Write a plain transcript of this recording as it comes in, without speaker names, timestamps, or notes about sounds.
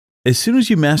As soon as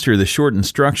you master the short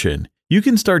instruction, you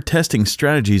can start testing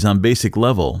strategies on basic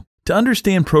level. To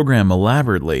understand program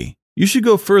elaborately, you should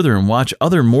go further and watch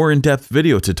other more in-depth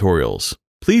video tutorials.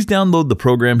 Please download the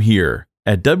program here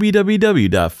at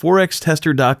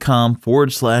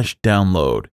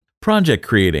www.forextester.com/download. Project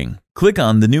creating. Click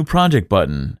on the New Project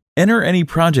button. Enter any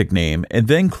project name and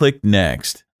then click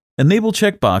Next. Enable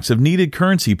checkbox of needed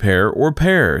currency pair or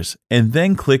pairs and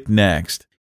then click Next.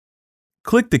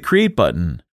 Click the Create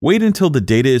button. Wait until the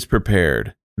data is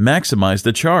prepared. Maximize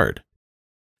the chart.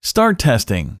 Start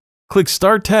testing. Click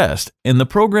Start Test and the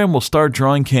program will start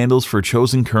drawing candles for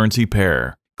chosen currency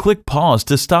pair. Click Pause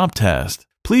to stop test.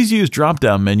 Please use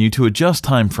drop-down menu to adjust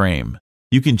time frame.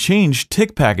 You can change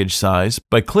tick package size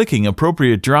by clicking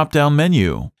appropriate drop-down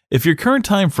menu. If your current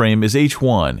time frame is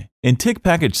H1 and tick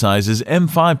package size is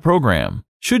M5 program,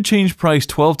 should change price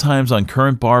 12 times on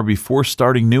current bar before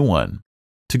starting new one.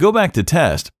 To go back to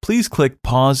test, please click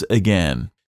Pause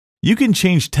again. You can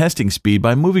change testing speed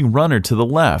by moving runner to the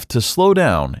left to slow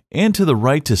down and to the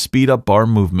right to speed up bar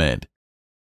movement.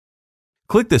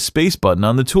 Click the space button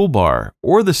on the toolbar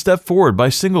or the step forward by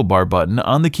single bar button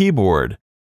on the keyboard.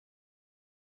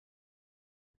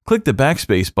 Click the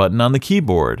backspace button on the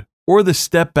keyboard or the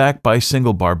step back by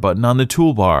single bar button on the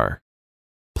toolbar.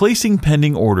 Placing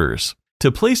pending orders. To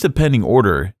place a pending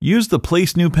order, use the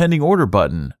Place New Pending Order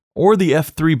button or the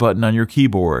F3 button on your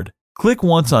keyboard. Click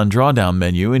once on drawdown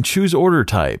menu and choose order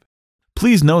type.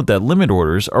 Please note that limit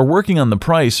orders are working on the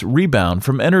price rebound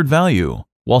from entered value,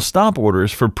 while stop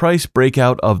orders for price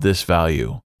breakout of this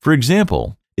value. For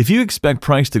example, if you expect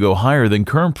price to go higher than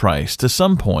current price to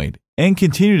some point and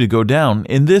continue to go down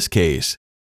in this case,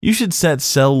 you should set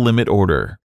Sell Limit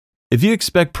Order. If you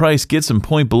expect price get some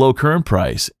point below current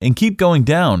price and keep going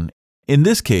down, in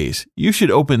this case, you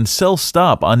should open Sell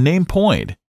Stop on Name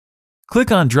Point. Click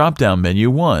on drop-down menu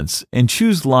once and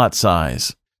choose lot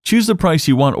size. Choose the price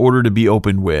you want order to be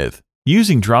opened with.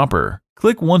 Using dropper,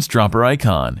 click once dropper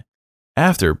icon.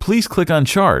 After, please click on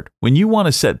chart when you want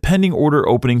to set pending order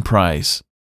opening price.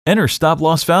 Enter stop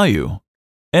loss value.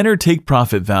 Enter take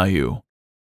profit value.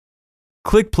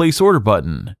 Click place order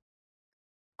button.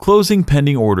 Closing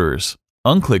pending orders.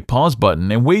 Unclick pause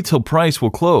button and wait till price will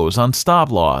close on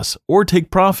stop loss or take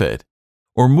profit,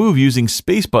 or move using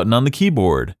space button on the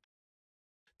keyboard.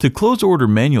 To close order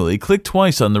manually, click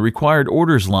twice on the required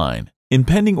orders line. In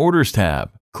Pending Orders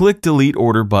tab, click Delete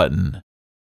Order button.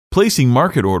 Placing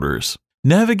market orders.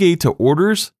 Navigate to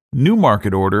Orders, New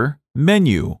Market Order,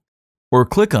 Menu, or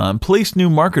click on Place New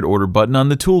Market Order button on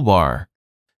the toolbar.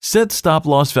 Set stop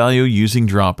loss value using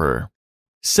dropper.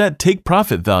 Set take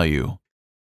profit value.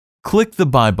 Click the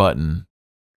Buy button.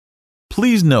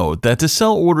 Please note that to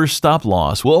sell orders, stop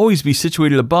loss will always be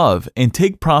situated above and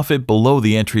take profit below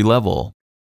the entry level.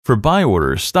 For buy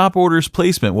orders, stop orders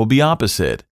placement will be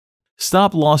opposite.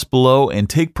 Stop loss below and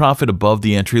take profit above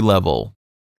the entry level.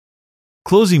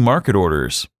 Closing market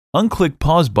orders. Unclick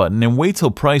pause button and wait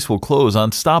till price will close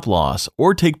on stop loss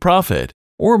or take profit,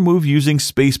 or move using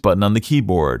space button on the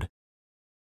keyboard.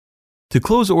 To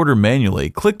close order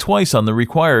manually, click twice on the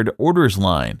required orders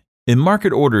line. In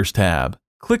Market Orders tab,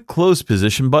 click Close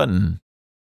Position button.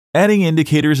 Adding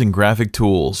indicators and graphic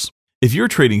tools. If your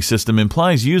trading system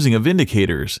implies using of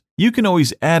indicators, you can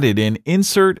always add it in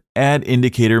Insert Add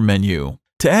Indicator menu.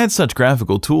 To add such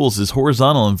graphical tools as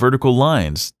horizontal and vertical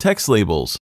lines, text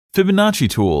labels, Fibonacci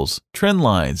tools, trend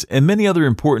lines, and many other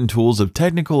important tools of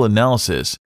technical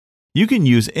analysis, you can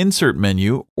use Insert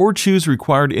menu or choose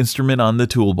Required Instrument on the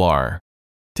toolbar.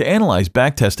 To analyze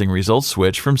backtesting results,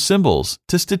 switch from Symbols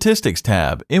to Statistics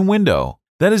tab in Window.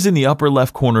 That is in the upper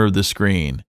left corner of the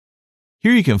screen.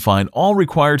 Here you can find all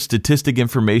required statistic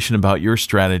information about your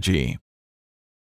strategy.